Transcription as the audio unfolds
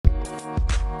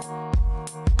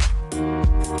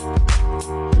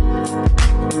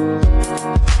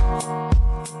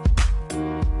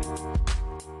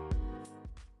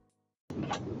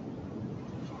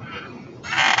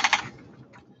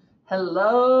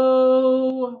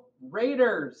Hello,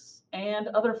 Raiders and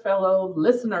other fellow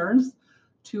listeners,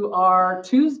 to our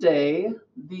Tuesday,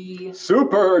 the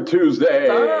Super Tuesday.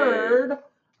 3rd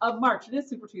of March. It is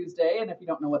Super Tuesday, and if you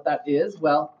don't know what that is,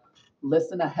 well,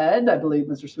 listen ahead. I believe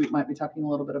Mr. Sweet might be talking a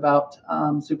little bit about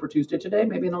Super Tuesday today,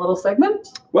 maybe in a little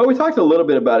segment. Well, we talked a little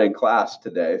bit about it in class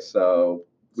today, so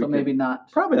maybe not.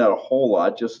 Probably not a whole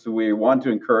lot. Just we want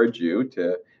to encourage you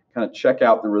to kind of check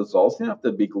out the results. You don't have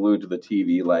to be glued to the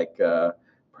TV like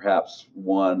perhaps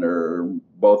one or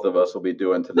both of us will be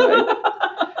doing tonight.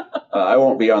 I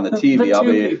won't be on the TV.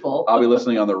 I'll be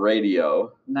listening on the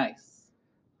radio. Nice.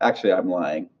 Actually, I'm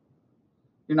lying.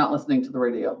 You're not listening to the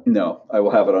radio? No, I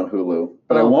will have it on Hulu,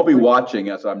 but I won't be watching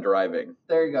as I'm driving.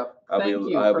 There you go. Thank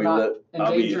you for not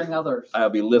endangering others. I'll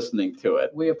be listening to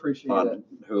it. We appreciate it. On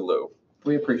Hulu.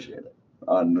 We appreciate it.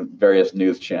 On various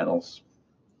news channels.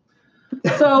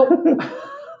 So,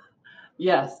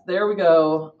 yes, there we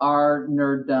go. Our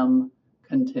nerddom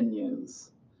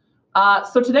continues.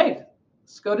 So today,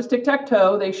 SCOTUS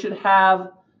Tic-Tac-Toe, they should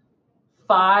have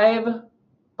 5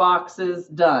 boxes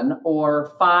done,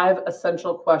 or 5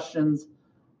 essential questions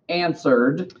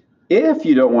answered. If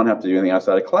you don't want to have to do anything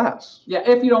outside of class. Yeah,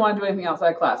 if you don't want to do anything outside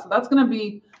of class. So that's going to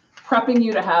be prepping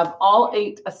you to have all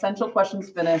 8 essential questions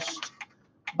finished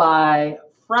by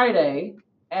Friday,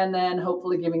 and then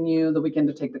hopefully giving you the weekend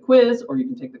to take the quiz, or you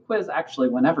can take the quiz actually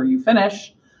whenever you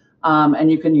finish, and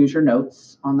you can use your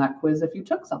notes on that quiz if you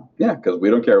took some. Yeah, because we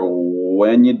don't care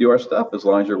when you do our stuff as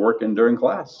long as you're working during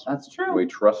class. That's true. We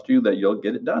trust you that you'll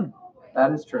get it done.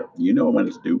 That is true. You know when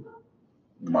it's due.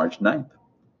 March 9th,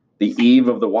 the eve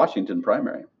of the Washington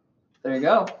primary. There you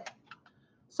go.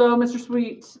 So, Mr.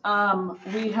 Sweet,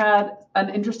 we had an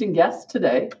interesting guest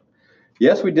today.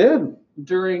 Yes, we did.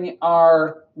 During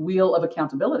our Wheel of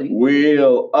Accountability.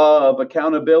 Wheel of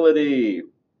Accountability.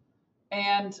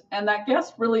 And that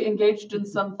guest really engaged in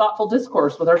some thoughtful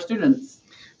discourse with our students.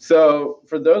 So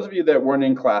for those of you that weren't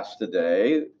in class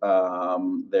today, I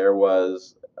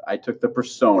took the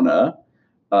persona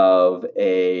of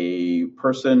a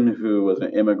person who was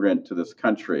an immigrant to this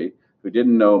country who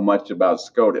didn't know much about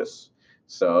SCOTUS.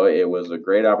 So it was a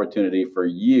great opportunity for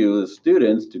you, the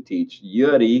students, to teach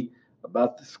Yuri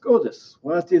about the SCOTUS.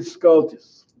 What is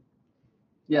SCOTUS?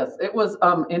 Yes, it was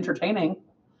entertaining.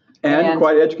 And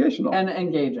quite educational. And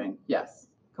engaging, yes,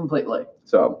 completely.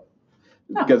 So,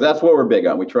 because that's what we're big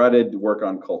on. We try to work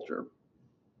on culture.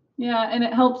 Yeah, and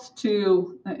it helps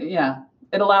to,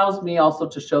 it allows me also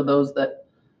to show those that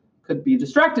could be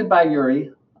distracted by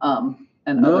Yuri and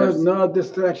others. Not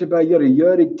distracted by Yuri.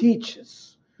 Yuri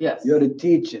teaches. Yes. Yuri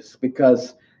teaches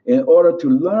because in order to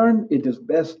learn, it is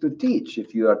best to teach.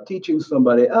 If you are teaching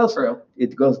somebody else,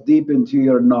 it goes deep into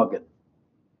your noggin.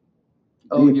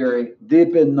 Yuri.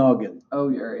 Deep in noggin. Oh,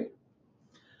 Yuri.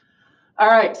 All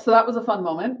right, so that was a fun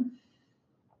moment.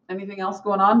 Anything else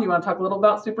going on? Do you want to talk a little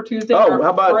about Super Tuesday? How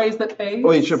about phrase that pays?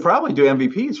 Well, you should probably do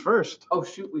MVPs first. Oh,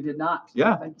 shoot, we did not.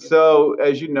 Yeah. So,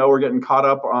 as you know, we're getting caught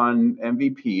up on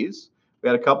MVPs. We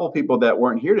had a couple of people that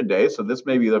weren't here today, so this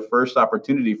may be the first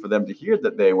opportunity for them to hear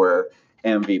that they were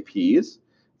MVPs.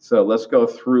 So let's go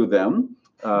through them.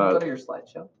 Go to your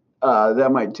slideshow.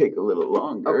 That might take a little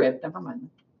longer. Okay, never mind.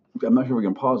 I'm not sure we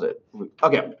can pause it.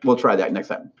 Okay, we'll try that next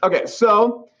time. Okay,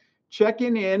 so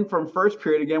checking in from first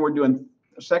period. Again, we're doing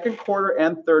second quarter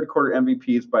and third quarter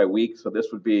MVPs by week. So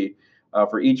this would be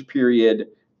for each period.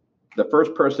 The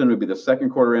first person would be the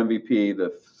second quarter MVP.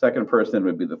 The second person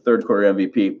would be the third quarter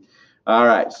MVP. All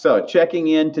right, so checking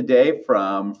in today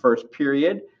from first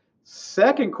period.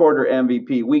 Second quarter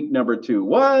MVP, week number 2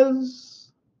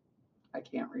 was? I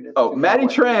can't read it. Oh, Maddie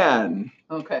Tran.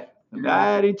 Okay.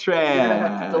 Maddie Tran. You're gonna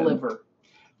have to deliver.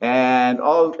 And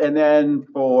then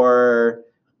for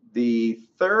the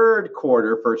third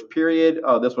quarter, first period,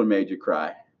 this one made you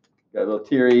cry. Got a little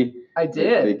teary. I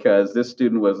did. Because this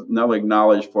student was not only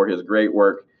acknowledged for his great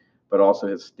work, but also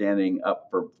his standing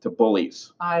up to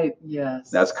bullies.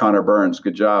 Yes. That's Connor Burns.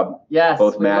 Good job. Yes.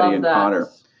 Both Maddie and Connor.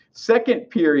 Second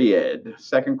period,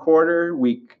 second quarter,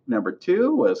 week number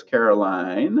 2 was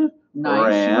Caroline.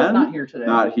 Nice. She was not here today.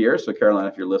 Not here. So Caroline,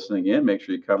 if you're listening in, make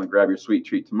sure you come and grab your sweet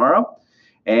treat tomorrow.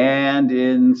 And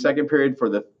in second period for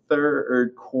the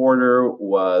third quarter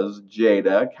was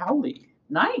Jada Cowley.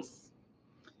 Nice.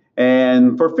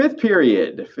 And for fifth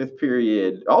period,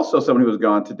 also someone who was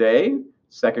gone today,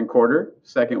 second quarter,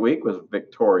 second week was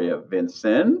Victoria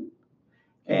Vinson.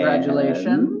 Congratulations.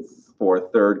 And for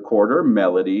third quarter,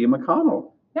 Melody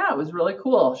McConnell. Yeah, it was really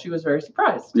cool. She was very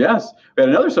surprised. Yes. We had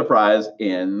another surprise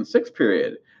in sixth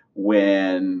period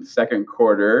when second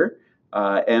quarter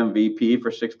MVP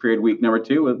for sixth period week number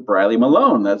 2 was Briley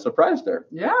Malone. That surprised her.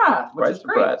 Yeah, which is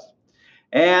great.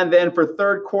 And then for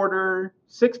third quarter,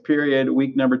 sixth period,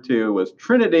 week number 2 was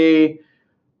Trinity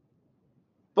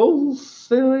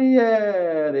Fusilieri.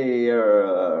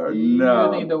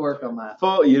 You need to work on that.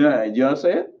 Do you want to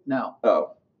say it? No.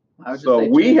 Oh. I would just So say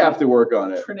we Trinity, have to work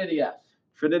on it. Trinity F.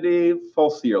 Trinity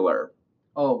Fusilieri.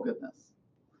 Oh, goodness.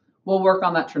 We'll work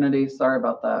on that, Trinity. Sorry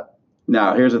about that.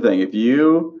 Now, here's the thing. If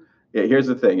you hear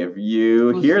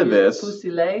this,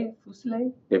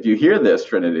 Fusile? if you hear this,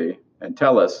 Trinity, and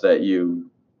tell us that you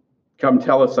come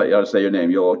tell us that you ought to say your name,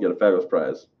 you'll get a fabulous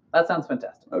prize. That sounds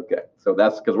fantastic. Okay, so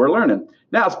that's because we're learning.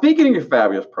 Now, speaking of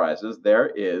fabulous prizes, there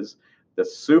is the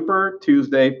Super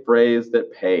Tuesday phrase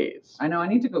that pays. I know. I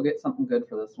need to go get something good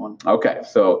for this one. Okay,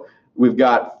 so we've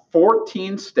got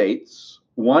 14 states,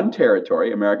 1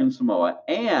 territory, American Samoa,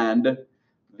 and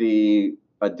the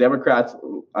Democrats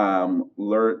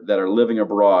that are living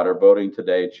abroad are voting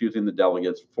today, choosing the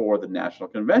delegates for the National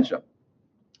Convention.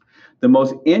 The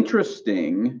most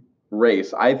interesting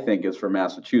race, I think, is for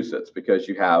Massachusetts, because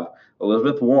you have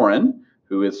Elizabeth Warren,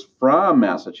 who is from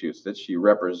Massachusetts. She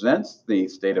represents the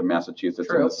state of Massachusetts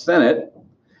in the Senate,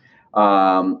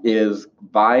 is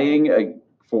vying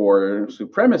for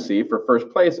supremacy for first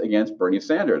place against Bernie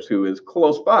Sanders, who is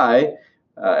close by,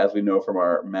 as we know from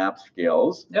our map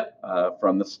scales,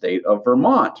 from the state of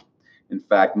Vermont. In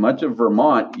fact, much of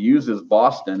Vermont uses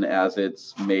Boston as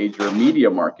its major media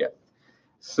market.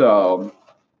 So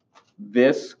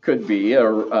this could be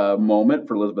a moment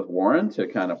for Elizabeth Warren to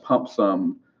kind of pump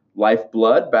some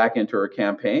lifeblood back into her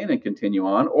campaign and continue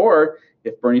on. Or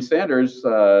if Bernie Sanders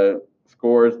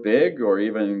scores big or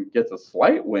even gets a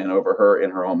slight win over her in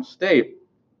her home state,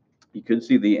 you could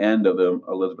see the end of the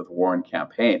Elizabeth Warren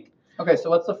campaign. Okay,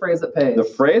 so what's the phrase that pays? The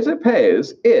phrase that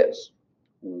pays is,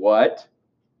 what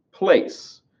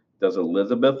place does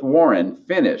Elizabeth Warren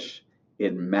finish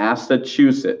in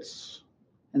Massachusetts?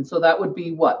 And so that would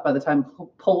be what? By the time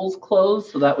polls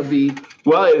close? So that would be...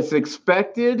 Well, it's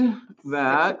expected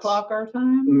that... 6 o'clock our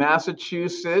time?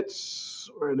 Massachusetts,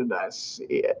 where did I see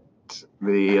it?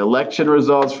 The election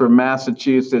results for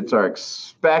Massachusetts are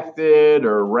expected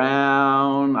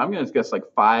around, I'm going to guess like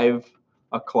 5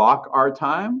 o'clock our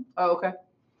time. Oh, okay.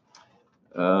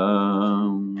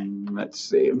 Let's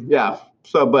see. Yeah.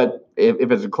 So, but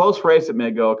if it's a close race, it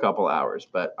may go a couple hours.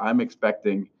 But I'm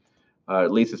expecting,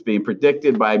 at least it's being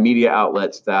predicted by media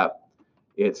outlets, that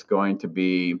it's going to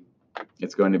be.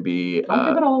 Don't give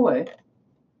it all away.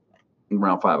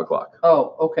 Around 5 o'clock.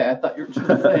 Oh, okay. I thought you were just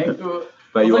saying.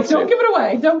 But you don't give it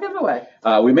away. Don't give it away.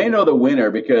 We may know the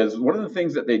winner, because one of the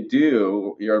things that they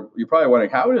do, you're probably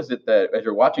wondering, how is it that, as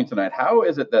you're watching tonight, how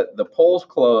is it that the polls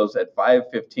close at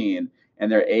 5:15 and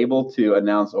they're able to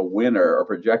announce a winner or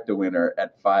project a winner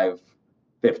at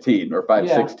 5:15 or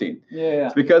 5:16? Yeah.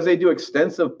 It's because they do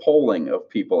extensive polling of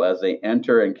people as they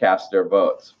enter and cast their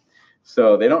votes.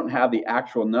 So they don't have the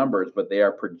actual numbers, but they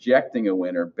are projecting a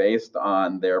winner based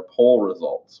on their poll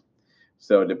results.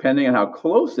 So depending on how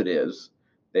close it is,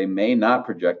 they may not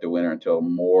project a winner until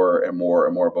more and more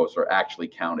and more votes are actually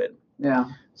counted. Yeah.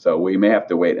 So we may have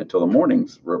to wait until the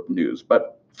morning's news,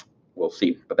 but we'll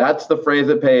see. But that's the phrase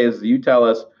that pays. You tell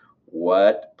us,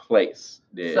 what place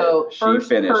did she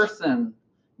finish? First person.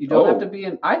 You don't have to be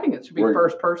in. I think it should be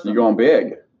first person. You're going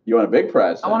big. You want a big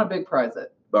prize? I want a big prize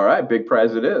it. All right, big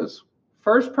prize it is.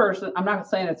 First person. I'm not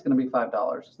saying it's going to be $5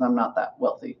 because I'm not that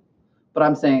wealthy, but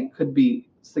I'm saying it could be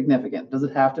significant. Does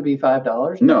it have to be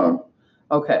 $5? No.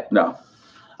 Okay. No.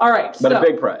 All right. But a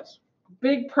big prize.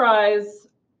 Big prize.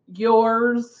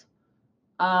 Yours.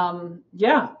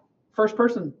 Yeah. First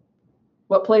person.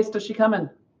 What place does she come in?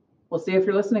 We'll see if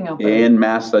you're listening out there. In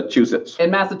Massachusetts.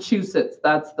 In Massachusetts.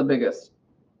 That's the biggest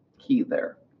key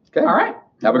there. Okay. All right.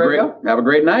 Have a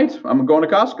great night. I'm going to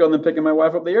Costco and then picking my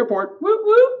wife up at the airport. Woot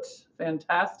woot.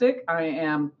 Fantastic. I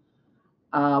am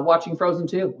watching Frozen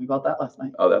 2. We bought that last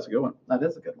night. Oh, that's a good one. That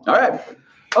is a good one. All right.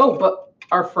 Oh, but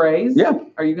our phrase? Yeah.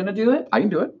 Are you going to do it? I can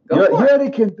do it. Yuri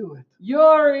can do it.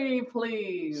 Yuri,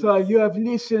 please. So you have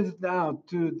listened now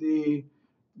to the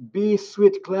Be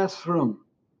Sweet Classroom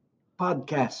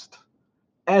podcast.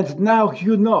 And now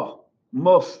you know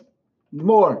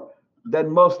more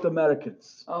than most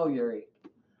Americans. Oh, Yuri.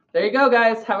 There you go,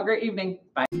 guys. Have a great evening.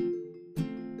 Bye.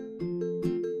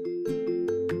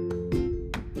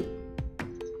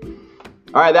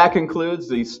 All right, that concludes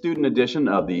the student edition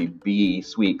of the Be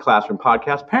Sweet Classroom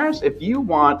podcast. Parents, if you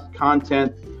want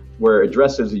content where it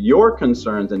addresses your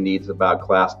concerns and needs about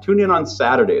class, tune in on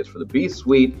Saturdays for the Be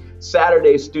Sweet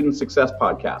Saturday Student Success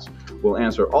Podcast. We'll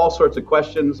answer all sorts of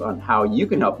questions on how you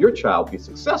can help your child be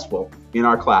successful in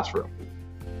our classroom.